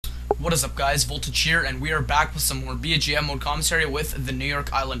What is up, guys? Voltage here, and we are back with some more BGM mode commentary with the New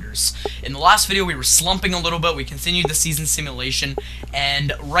York Islanders. In the last video, we were slumping a little bit. We continued the season simulation,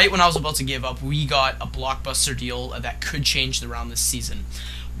 and right when I was about to give up, we got a blockbuster deal that could change the round this season.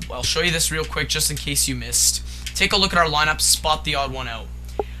 I'll show you this real quick, just in case you missed. Take a look at our lineup, spot the odd one out.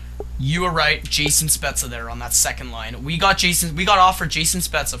 You were right, Jason Spezza there on that second line. We got offered Jason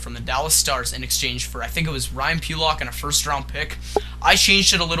Spezza from the Dallas Stars in exchange for, I think it was Ryan Pulock and a first-round pick. I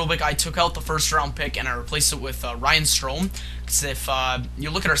changed it a little bit. I took out the first-round pick and I replaced it with Ryan Strome. Because if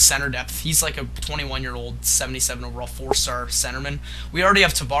you look at our center depth, he's like a 21-year-old, 77 overall, 4-star centerman. We already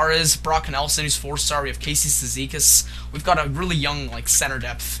have Tavares, Brock Nelson, who's 4-star. We have Casey Cizikas. We've got a really young center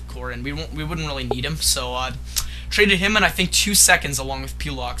depth core, and we wouldn't really need him. So traded him in, I think, 2 seconds along with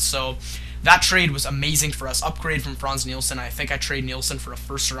Pulock. So that trade was amazing for us. Upgrade from Franz Nielsen. I think I trade Nielsen for a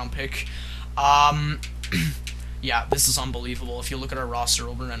first-round pick. Yeah, this is unbelievable if you look at our roster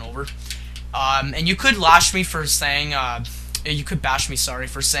over and over. And you could lash me for saying, you could bash me, sorry,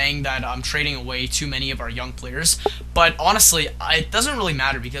 for saying that I'm trading away too many of our young players. But honestly, it doesn't really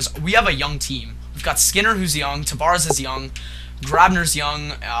matter because we have a young team. We've got Skinner, who's young, Tavares is young, Grabner's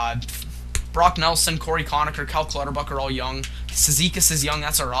young, Brock Nelson, Corey Conacher, Cal Clutterbuck are all young. Cizikas is young,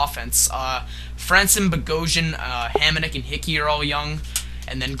 that's our offense. Franson, Bogosian, Hamonic, and Hickey are all young.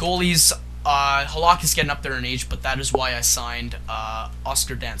 And then goalies, Halak is getting up there in age, but that is why I signed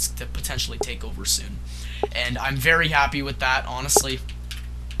Oscar Dansk to potentially take over soon. And I'm very happy with that, honestly.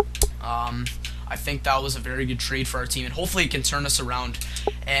 I think that was a very good trade for our team, and hopefully it can turn us around.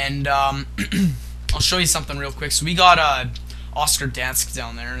 And I'll show you something real quick. So we got Oscar Dansk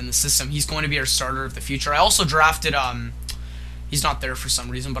down there in the system. He's going to be our starter of the future. I also drafted he's not there for some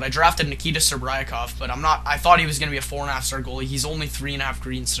reason, but I drafted Nikita Serbrayakov, but I thought he was going to be a 4.5-star goalie. He's only 3.5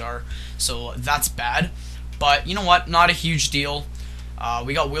 green star, so that's bad. But you know what? Not a huge deal.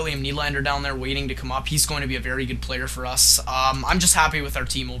 We got William Nylander down there waiting to come up. He's going to be a very good player for us. I'm just happy with our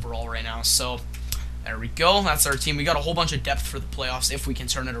team overall right now, so there we go. That's our team. We got a whole bunch of depth for the playoffs if we can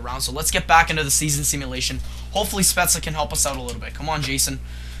turn it around. So let's get back into the season simulation. Hopefully Spezza can help us out a little bit. Come on, Jason.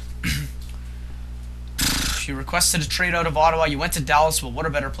 You requested a trade out of Ottawa. You went to Dallas, but what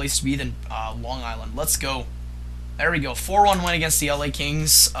a better place to be than Long Island. Let's go. There we go. 4-1 win against the LA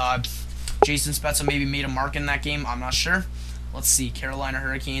Kings. Jason Spezza maybe made a mark in that game. I'm not sure. Let's see. Carolina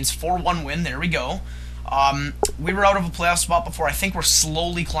Hurricanes. 4-1 win. There we go. We were out of a playoff spot before. I think we're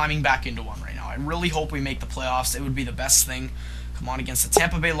slowly climbing back into one right now. I really hope we make the playoffs. It would be the best thing. Come on, against the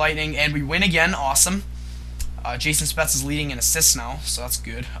Tampa Bay Lightning. And we win again. Awesome. Jason Spezza is leading in assists now, so that's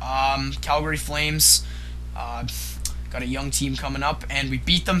good. Calgary Flames. Got a young team coming up, and we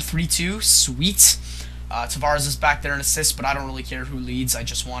beat them 3-2. Sweet. Tavares is back there in assists, but I don't really care who leads. I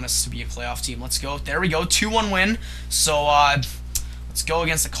just want us to be a playoff team. Let's go. There we go. 2-1 win. So let's go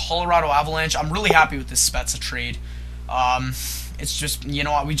against the Colorado Avalanche. I'm really happy with this Spezza trade. It's just, you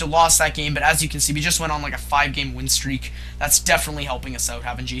know what, we just lost that game, but as you can see, we just went on like a 5-game win streak. That's definitely helping us out,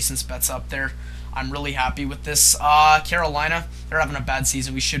 having Jason Spezza up there. I'm really happy with this. Carolina, they're having a bad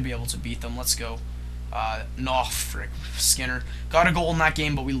season. We should be able to beat them. Let's go. No, frick, Skinner. Got a goal in that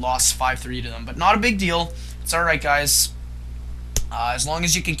game, but we lost 5-3 to them. But not a big deal. It's alright, guys. As long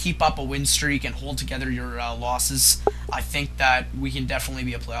as you can keep up a win streak and hold together your losses, I think that we can definitely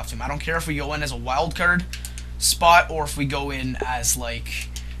be a playoff team. I don't care if we go in as a wild card spot or if we go in as, like,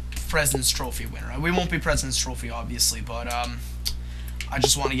 President's Trophy winner. We won't be President's Trophy, obviously, but I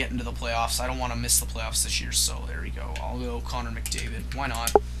just want to get into the playoffs. I don't want to miss the playoffs this year, so there we go. I'll go Connor McDavid. Why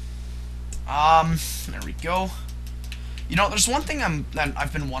not? There we go. You know, there's one thing that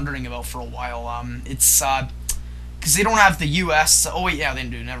I've been wondering about for a while. It's because they don't have the U.S. Oh wait, yeah, they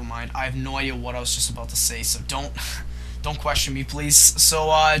do. Never mind. I have no idea what I was just about to say, so don't question me, please. So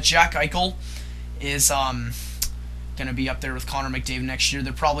Jack Eichel is gonna be up there with Connor McDavid next year.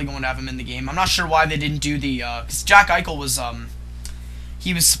 They're probably going to have him in the game. I'm not sure why they didn't do the because Jack Eichel was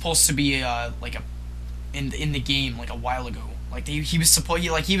he was supposed to be like in the game like a while ago. Like he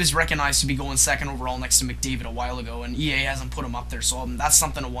was recognized to be going second overall next to McDavid a while ago, and EA hasn't put him up there, so that's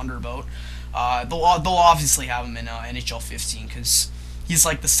something to wonder about. They'll obviously have him in NHL 15 because he's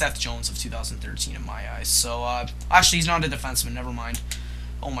like the Seth Jones of 2013 in my eyes. So actually, he's not a defenseman. Never mind.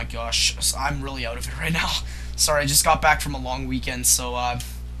 Oh my gosh, I'm really out of it right now. Sorry, I just got back from a long weekend, so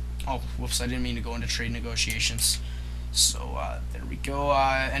oh whoops, I didn't mean to go into trade negotiations. So there we go.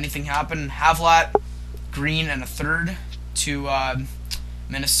 Anything happen? Havlat, Green, and a third to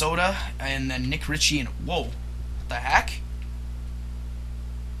Minnesota, and then Nick Ritchie and whoa, what the heck?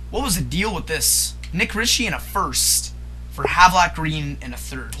 What was the deal with this? Nick Ritchie and a first for Havlat, Green, and a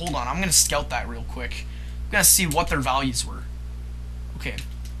third. Hold on, I'm gonna scout that real quick. I'm gonna see what their values were. Okay,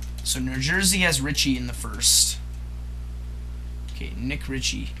 So New Jersey has Ritchie in the first. Okay, Nick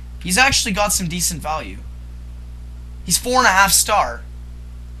Ritchie. He's actually got some decent value. He's 4.5 star.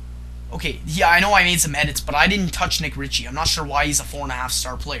 Okay, yeah, I know I made some edits, but I didn't touch Nick Ritchie. I'm not sure why he's a 4.5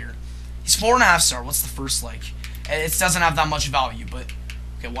 star player. He's 4.5 star. What's the first like? It doesn't have that much value, but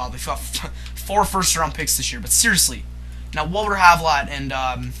okay. Wow, they've got 4 first-round picks this year. But seriously, now what were Havlat and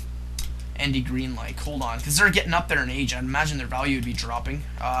Andy Green like? Hold on, because they're getting up there in age. I'd imagine their value would be dropping.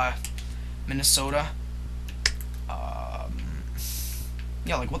 Minnesota.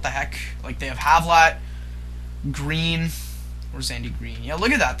 Yeah, like what the heck? Like they have Havlat, Green. Where's Andy Green? Yeah,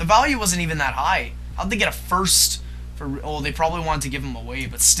 look at that. The value wasn't even that high. How'd they get a first for... Oh, they probably wanted to give him away,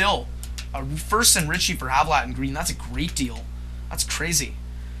 but still. A first and Ritchie for Havlat and Green. That's a great deal. That's crazy.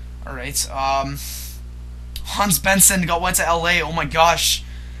 Alright, Hans Benson went to LA. Oh my gosh.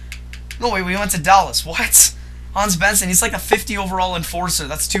 No, wait, we went to Dallas. What? Hans Benson, he's like a 50 overall enforcer.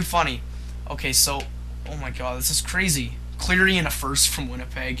 That's too funny. Okay, so... Oh my god, this is crazy. Cleary and a first from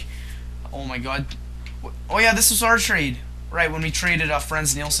Winnipeg. Oh my god. Oh yeah, this was our trade. Right, when we traded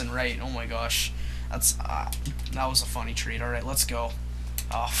Franz Nielsen, right. Oh my gosh. That's that was a funny trade. Alright, let's go.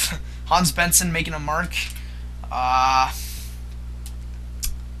 Hans Benson making a mark.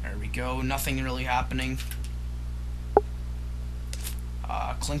 There we go. Nothing really happening.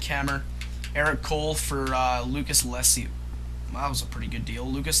 Klinkhammer. Eric Cole for Lucas Lesio. That was a pretty good deal.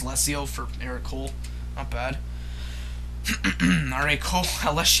 Lucas Lesio for Eric Cole. Not bad. Alright,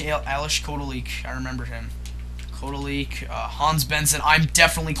 Alish Kotelik. I remember him. Kotelik, Hans Benson. I'm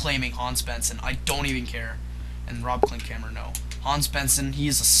definitely claiming Hans Benson. I don't even care. And Rob Klinkhammer, no. Hans Benson, he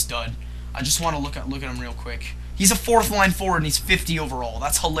is a stud. I just want to look at him real quick. He's a 4th line forward and he's 50 overall.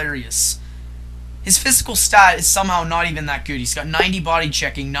 That's hilarious. His physical stat is somehow not even that good. He's got 90 body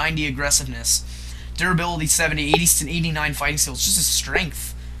checking, 90 aggressiveness, durability 70, 89 fighting skills. Just his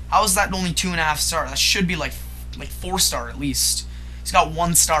strength. How is that only 2.5 star? That should be like 4 star at least. He's got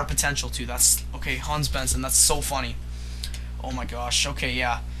 1 star potential too. That's okay. Hans Benson. That's so funny. Oh my gosh. Okay,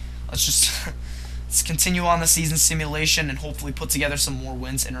 yeah. Let's just let's continue on the season simulation and hopefully put together some more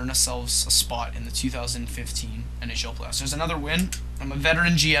wins and earn ourselves a spot in the 2015 NHL playoffs. There's another win. I'm a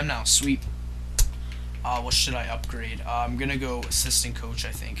veteran GM now. Sweet. What should I upgrade? I'm gonna go assistant coach,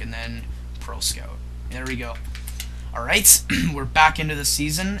 I think, and then pro scout. There we go. All right, we're back into the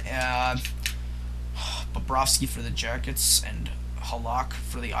season. Bobrovsky for the Jackets and Halak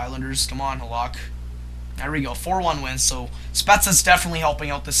for the Islanders. Come on, Halak. There we go. 4-1 win. So Spezza's definitely helping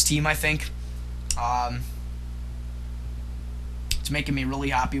out this team, I think. It's making me really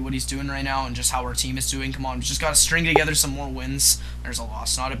happy what he's doing right now and just how our team is doing. Come on, we just got to string together some more wins. There's a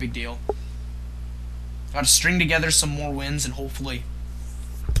loss. Not a big deal. Got to string together some more wins and hopefully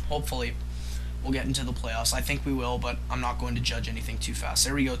we'll get into the playoffs. I think we will, but I'm not going to judge anything too fast.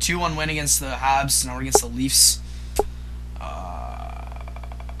 There we go. 2-1 win against the Habs. Now we're against the Leafs.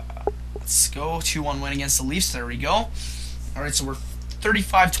 Let's go. 2-1 win against the Leafs. There we go. Alright, so we're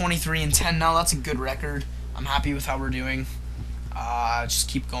 35-23-10 now. That's a good record. I'm happy with how we're doing. Just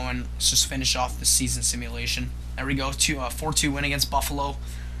keep going. Let's just finish off the season simulation. There we go. 4-2 win against Buffalo.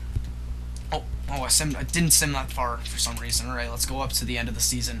 Oh, I didn't sim that far for some reason. Alright, let's go up to the end of the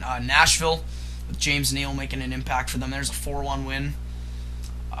season. Nashville, with James Neal making an impact for them. There's a 4-1 win.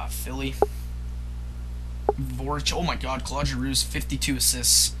 Philly. Vorich, oh my god, Claude Giroux's 52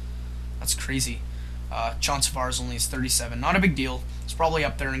 assists. That's crazy. John Tavares only is 37. Not a big deal. It's probably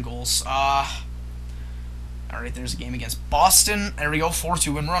up there in goals. Alright, there's a game against Boston. There we go,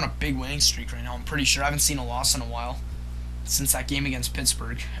 4-2 win. We're on a big winning streak right now. I'm pretty sure. I haven't seen a loss in a while. Since that game against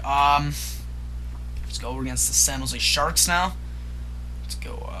Pittsburgh. Let's go over against the San Jose Sharks now. Let's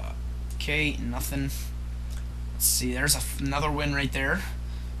go, okay, nothing. Let's see, there's another win right there.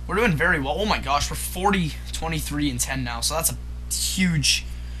 We're doing very well. Oh my gosh, we're 40-23-10 now, so that's a huge,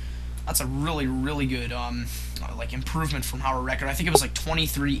 that's a really, really good, like, improvement from our record. I think it was like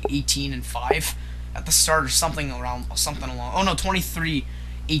 23-18-5 at the start or something along, oh no, 23-18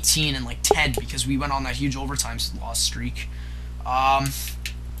 and like 10 because we went on that huge overtime loss streak.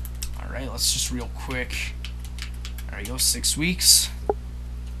 Alright, let's just real quick. There we go, 6 weeks.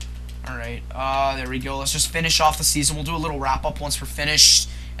 Alright, there we go. Let's just finish off the season. We'll do a little wrap-up once we're finished.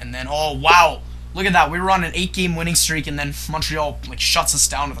 And then, oh, wow. Look at that. We were on an 8-game winning streak, and then Montreal, like, shuts us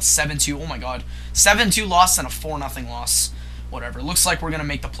down with a 7-2. Oh, my God. 7-2 loss and a 4-0 loss. Whatever. Looks like we're going to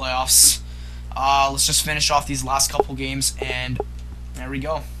make the playoffs. Let's just finish off these last couple games, and there we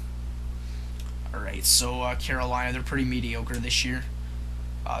go. Alright, so Carolina, they're pretty mediocre this year.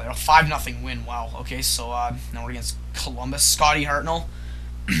 They're a 5-0 win. Wow. Okay, so now we're against Columbus. Scotty Hartnell,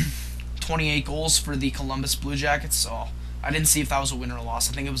 28 goals for the Columbus Blue Jackets. Oh, I didn't see if that was a win or a loss.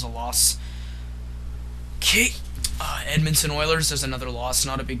 I think it was a loss. Okay. Edmonton Oilers, there's another loss.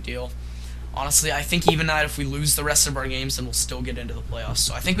 Not a big deal. Honestly, I think even that if we lose the rest of our games, then we'll still get into the playoffs.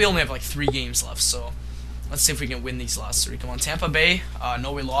 So I think we only have like 3 games left. So let's see if we can win these last 3. Come on, Tampa Bay.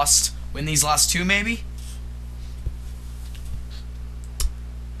 No, we lost. Win these last 2, maybe?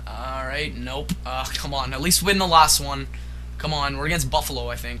 Alright, nope. Come on, at least win the last one. Come on, we're against Buffalo,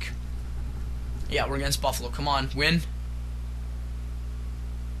 I think. Yeah, we're against Buffalo. Come on, win.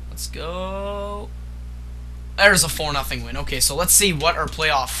 Let's go. There's a 4-0 win. Okay, so let's see what our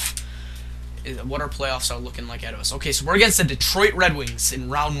playoffs are looking like out of us. Okay, so we're against the Detroit Red Wings in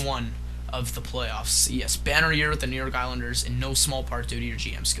round 1 of the playoffs. Yes, banner year with the New York Islanders, in no small part due to your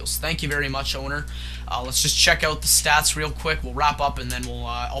GM skills. Thank you very much, owner. Let's just check out the stats real quick. We'll wrap up, and then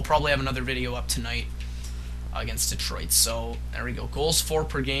I'll probably have another video up tonight against Detroit. So there we go. Goals for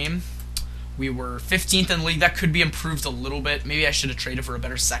per game. We were 15th in the league. That could be improved a little bit. Maybe I should have traded for a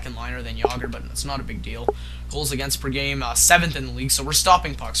better second liner than Yager, but it's not a big deal. Goals against per game, 7th in the league, so we're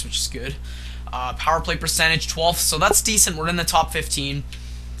stopping pucks, which is good. Power play percentage, 12th, so that's decent. We're in the top 15.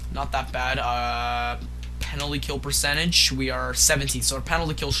 Not that bad. Penalty kill percentage, we are 17th, so our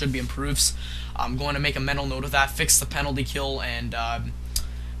penalty kill should be improved. I'm going to make a mental note of that, fix the penalty kill, and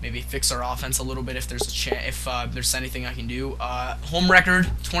maybe fix our offense a little bit if there's there's anything I can do. Home record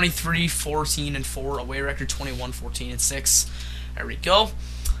 23-14-4, away record 21-14-6. There we go.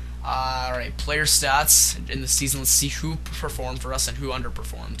 All right, player stats in the season. Let's see who performed for us and who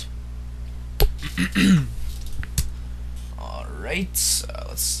underperformed. All right,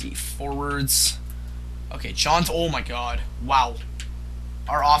 let's see forwards. Okay, oh my God, wow,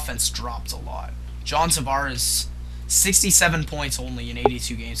 our offense dropped a lot. John Tavares, 67 points only in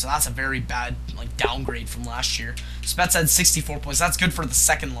 82 games, so that's a very bad downgrade from last year. Spezza had 64 points. That's good for the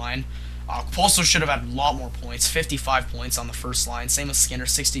second line. Poso should have had a lot more points, 55 points on the first line. Same with Skinner,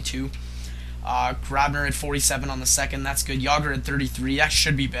 62. Grabner had 47 on the second. That's good. Yager had 33. That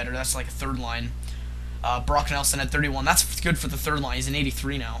should be better. That's like a third line. Brock Nelson had 31. That's good for the third line. He's in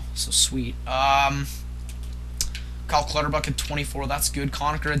 83 now, so sweet. Kyle Clutterbuck had 24. That's good.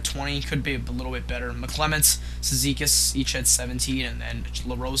 Conacher had 20. Could be a little bit better. McClements, Cizikas each had 17, and then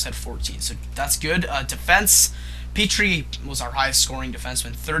LaRose had 14. So that's good. Defense. Petrie was our highest scoring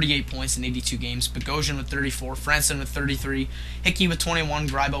defenseman, 38 points in 82 games. Bogosian with 34, Franson with 33, Hickey with 21,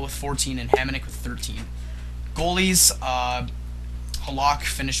 Greibo with 14, and Hamonic with 13. Goalies, Halak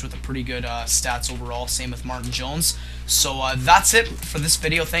finished with a pretty good stats overall, same with Martin Jones. So that's it for this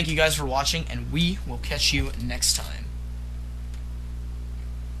video. Thank you guys for watching, and we will catch you next time.